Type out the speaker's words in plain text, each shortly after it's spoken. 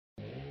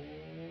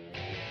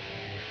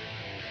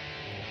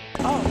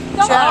Oh,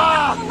 go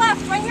on the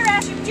left, right here,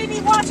 Ashley.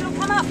 JB, watch, it'll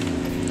come up.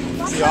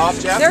 Is he off,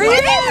 Jeff? There he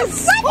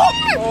is! Right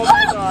there! Oh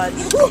my God.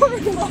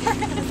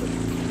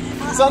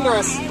 He's under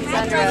us. He's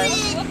under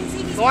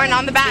us. Lauren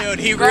on the back. Dude,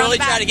 he really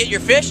tried to get your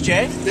fish,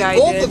 Jay. Yeah,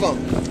 Both of them.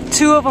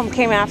 2 of them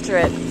came after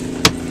it.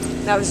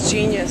 That was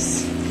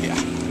genius. Yeah.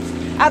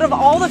 Out of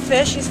all the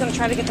fish, he's going to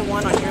try to get the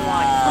one on your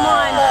line. Come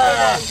on.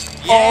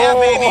 Yeah,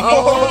 baby.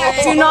 Oh,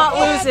 do not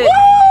lose it.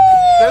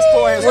 This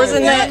boy is Where's the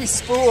net?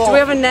 spool. Do we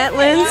have a net,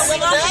 Linz?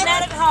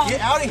 Get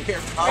out of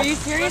here, Are you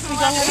serious? We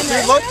don't have a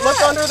net.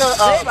 Look under the...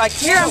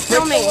 Here, I'm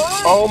filming.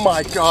 Oh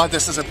my God,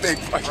 this is a big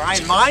fight.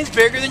 Ryan, mine's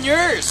bigger than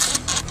yours.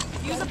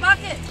 Use a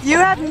bucket. You're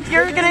going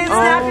to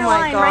snap your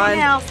line right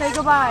now. Say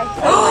goodbye.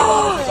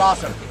 This is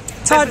awesome.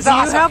 Todd, do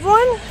you have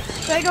one?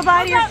 Say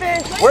goodbye to your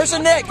fish. Where's the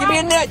net? Give me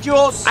a net,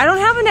 Jules. I don't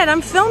have a net.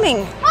 I'm filming.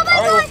 Oh my All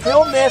right, we'll God,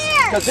 film this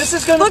because this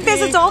is going to Look, be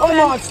there's a dolphin.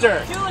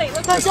 monster. Julie,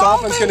 look, This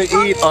dolphin's going to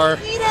eat our...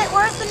 Eat it.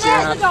 Where's the net?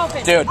 There's the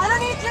dolphin. Dude.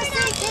 Underneath your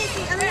seat,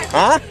 Casey.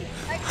 Huh?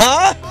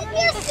 Huh?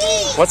 Underneath your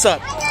seat. What's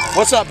up?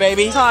 What's up,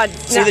 baby? Todd,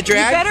 See the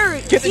drag? You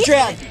better get the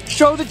drag.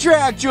 Show the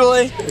drag,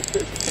 Julie.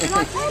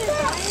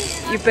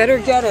 You better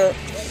get it.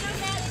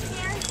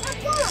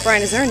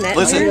 Brian, is there a net?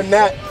 Listen. Here? The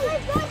net.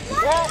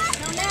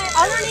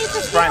 Underneath the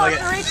seat. Brian, look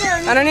at Right there.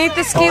 Underneath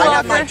the ski I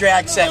got my locker.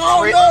 drag set.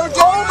 Oh, free. no,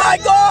 Oh my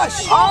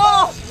gosh!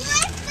 Oh!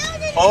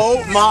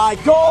 Oh my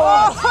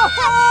gosh! Is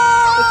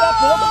that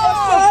both of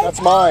us? That's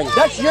mine.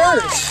 That's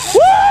yours.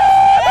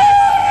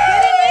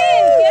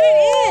 Get it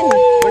in.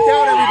 Look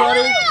out,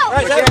 everybody.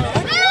 Right, Look out.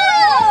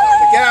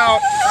 Look out.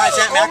 Is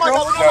that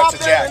mackerel? No,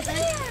 it's a jack.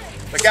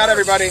 Look out,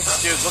 everybody.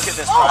 Dude, look at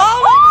this.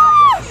 Oh,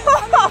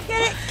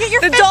 get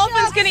your the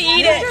dolphin's gonna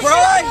eat it.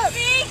 Brian!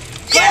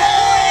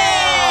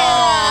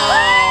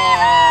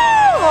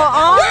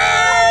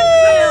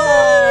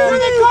 Here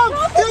they come.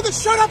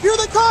 Shut up. Here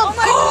they come. Oh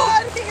my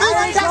God. Lindsay,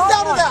 cast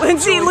out of that.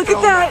 Lindsay, look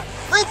at that.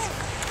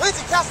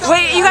 Lindsay, cast out.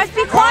 Wait, you guys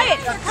be quiet.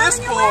 This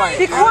boy.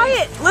 Be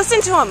quiet.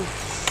 Listen to him.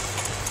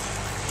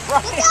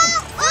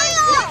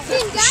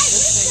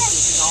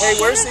 Hey,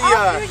 where's the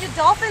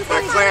dolphin's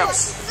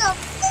clamps?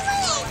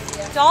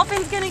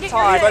 Dolphin's gonna get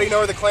your Anybody know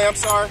where the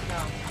clamps are?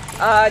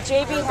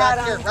 JB had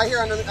them. Right here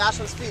under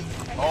Ashlyn's feet.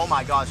 Oh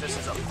my gosh, this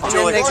is a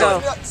There they go.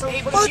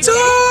 What's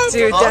up?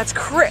 Dude, that's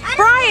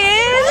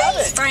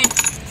Brian!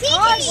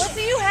 Todd, what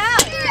do you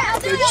have?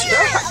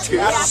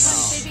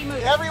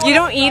 You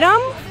don't eat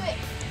them?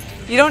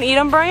 You don't eat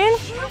them, Brian?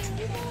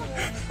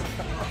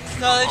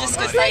 No, they're just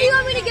good. Where do you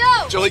want me to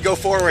go? Julie, go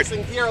forward.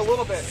 Here a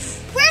little bit.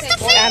 Where's the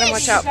fish? Adam,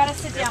 watch out.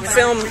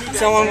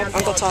 Film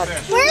Uncle Todd.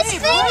 Where's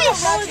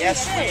fish?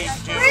 Yes,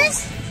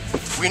 Where's...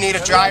 We need a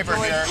driver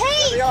here.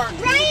 Hey, Brian,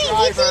 do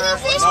you see the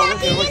fish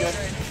happening?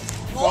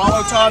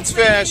 Follow Todd's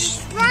fish.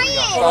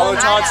 Brian. Follow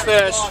Todd's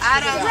fish.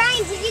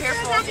 Brian, did you see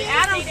the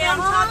Adam, down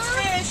Todd's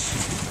fish.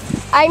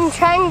 I'm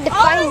trying to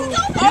find...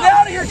 Get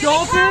out of here,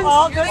 dolphins!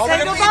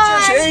 Say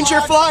goodbye. Change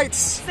your flights.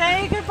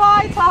 Say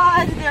goodbye,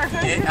 Todd.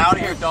 Get out of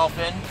here,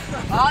 dolphin.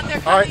 All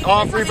right,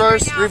 off,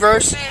 reverse. Say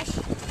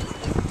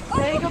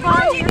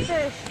goodbye to your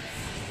fish.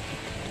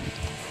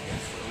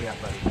 Where we at,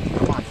 buddy?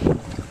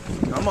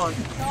 Come on.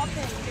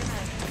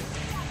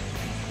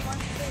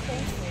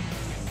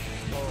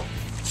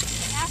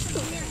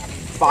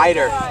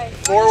 Fighter.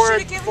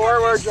 Forward,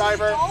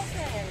 driver.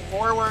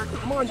 Forward.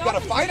 Come on, you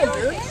gotta fight him,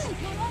 dude.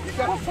 You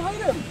gotta fight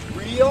him.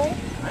 Reel.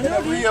 I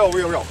know. Reel.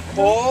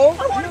 Pull.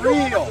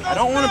 Reel. I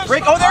don't want to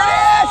break. Oh, there it is!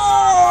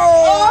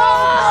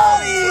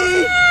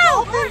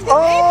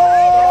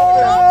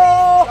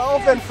 Oh,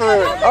 dolphin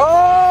food.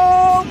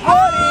 Oh,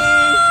 buddy.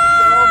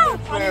 Dolphin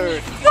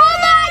food. Oh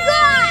my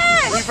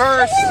God!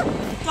 Reverse.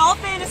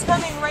 Dolphin is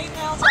coming right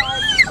now, Todd.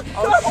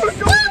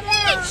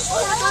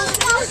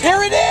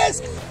 Here it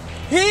is!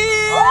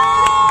 Here!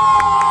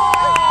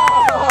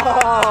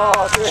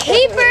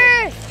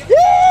 Keeper!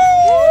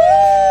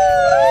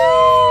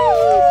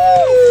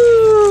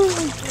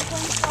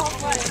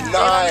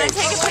 Nice.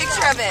 Take a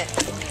picture of it.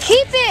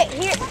 Keep it!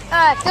 Here,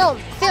 film.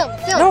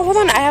 No, hold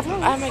on. I have my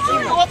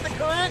camera. Oh,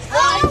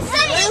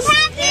 something's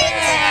happening!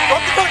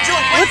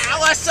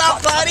 What's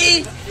up,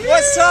 buddy?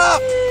 What's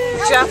up?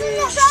 Jeff,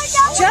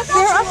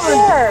 you're up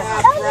there.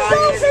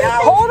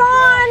 Hold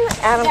on.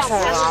 Adam,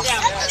 turn it off.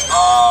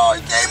 Oh,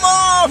 he came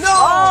off! No!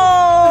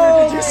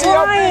 Oh, Did you see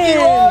how big he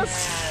was?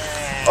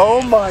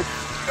 Oh my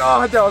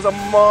God, that was a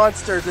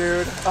monster,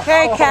 dude.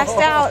 Okay, cast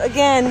out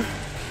again.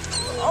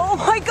 Oh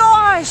my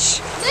gosh.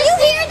 Did you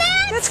hear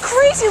that? That's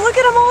crazy. Look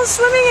at them all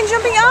swimming and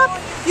jumping up.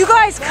 You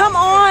guys, come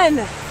on.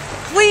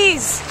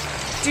 Please,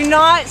 do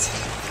not.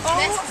 Oh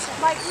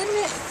my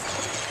goodness.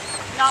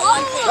 Not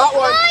one. Got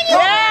one.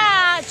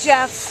 Yeah,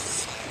 Jeff.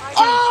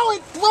 Oh,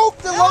 it broke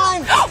the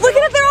line. Look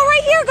at it. They're all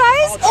right here,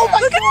 guys. Oh my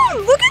Look at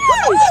them. Look at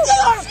them.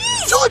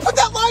 Julie, put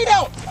that line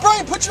out.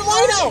 Brian, put your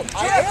line out.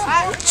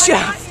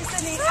 Jeff.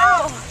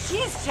 Oh,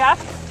 jeez, Jeff.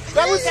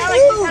 That was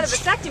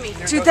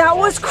huge. Dude, that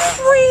was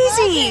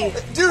crazy.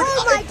 Dude,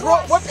 it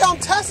broke. What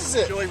pound test is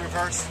it? Julie,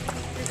 reverse.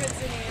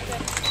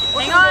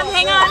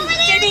 Hang on,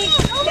 JB.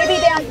 Baby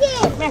down.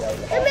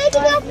 They're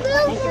making us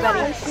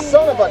move.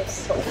 Son of a...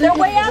 They're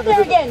way out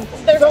there again.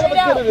 They're Son of straight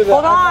a out. kid.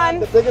 Hold on.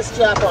 The biggest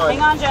strap on.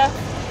 Hang on, Jeff.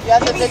 Yeah,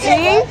 the biggest.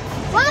 See?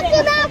 Watch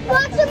them out.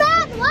 Watch them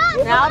out.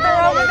 Watch. Now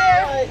they're over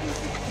there.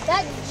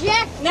 That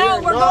Jack.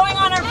 No, we're going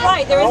on our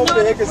flight. There is How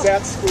no big is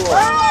that school?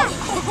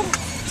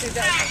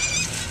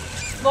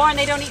 Lauren,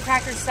 they don't eat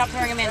crackers. Stop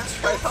throwing them in. Unless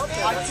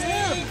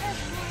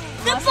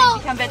they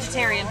become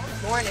vegetarian.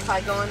 Lauren, if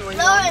I go in when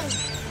Lauren.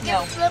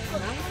 No.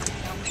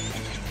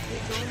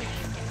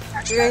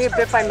 you're gonna get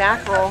bit by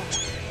mackerel.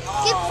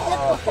 Get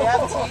flipple.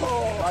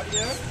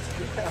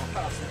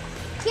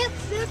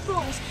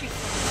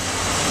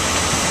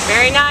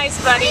 Very nice,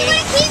 buddy. You want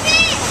to keep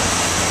it?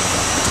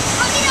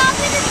 Hold it off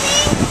in the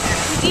thing.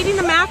 He's eating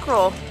the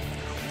mackerel.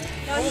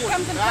 No, he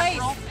comes in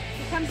place.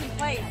 He comes in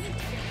place.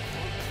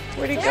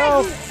 Where'd he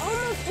go?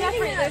 Almost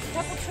Jeffrey, there's a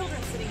couple children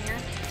sitting here.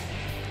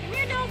 Come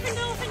here, dolphin,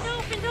 dolphin,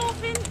 dolphin,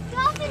 dolphin.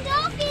 Dolphin,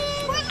 dolphin.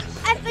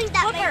 I think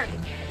that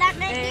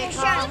might be a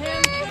shark.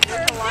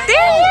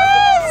 There he is!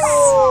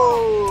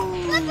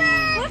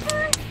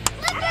 Flipper.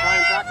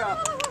 Brian, back up.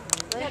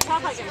 Yeah,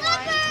 talk like him.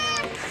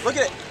 Look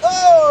at it.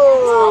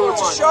 Oh,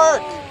 it's a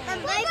shark.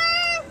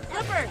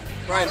 Flipper.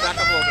 Brian, back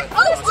up a little bit.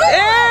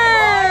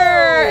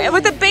 There!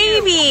 With a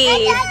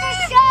baby. That's a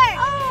shark.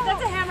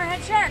 That's a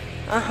hammerhead shark.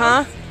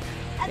 Uh-huh.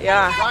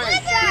 Yeah.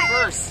 Brian,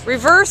 reverse.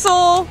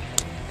 Reversal.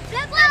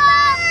 Flipper.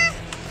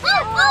 Oh.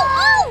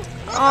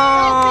 Oh,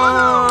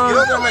 Get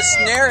over there, I'm gonna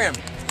snare him.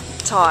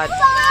 Todd.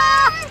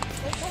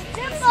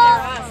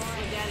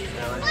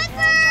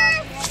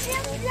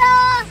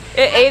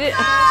 It ate it.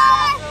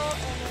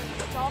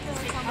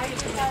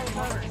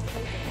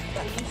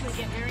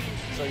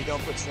 So you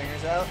don't put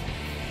stingers out?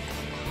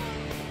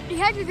 You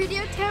have your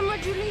video camera,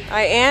 Julie?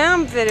 I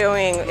am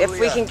videoing if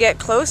we can get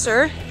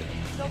closer.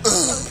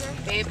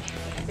 Babe.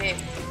 Babe,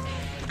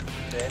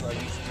 are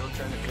you still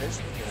trying to fish?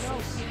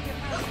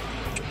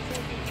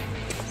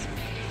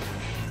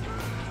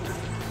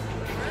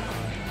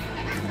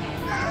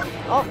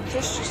 Oh,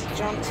 fish just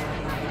jumped.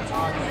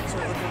 Thanks for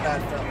looking at that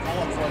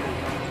poem for me.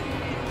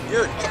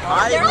 Dude,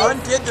 I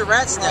undid the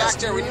rat's nest.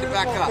 There, we need to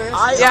back up.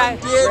 I Yeah.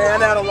 undid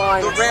Ran out of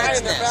line. the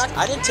rat's nest.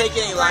 I didn't take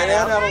any line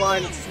Ran out. out of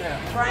line and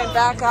snapped. Brian,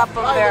 back up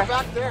over Brian, there. you're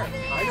back there. I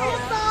know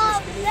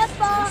that. Just give me 2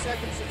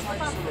 seconds to time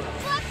some.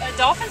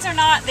 Dolphins are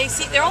not,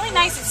 they're only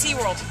nice at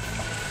SeaWorld.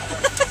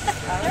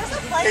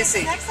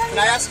 Casey, can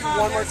I ask you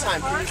one more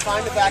time? Can you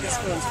find a bag of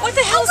spoons? What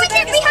the hell is a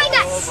bag of behind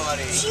spoons? us.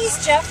 Buddy. Jeez,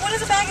 Jeff, what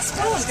is a bag of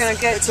spoons? Gonna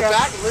get It's a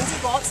bag. Lindsay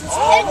bought some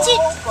And spoons. she,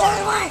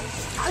 third one.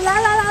 La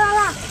la la la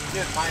la.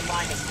 Dude, my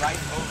line is right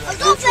over A there.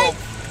 dolphin.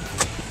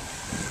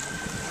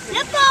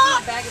 Flipper. A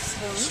bag of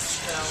spoons?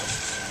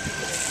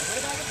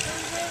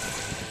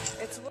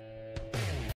 It's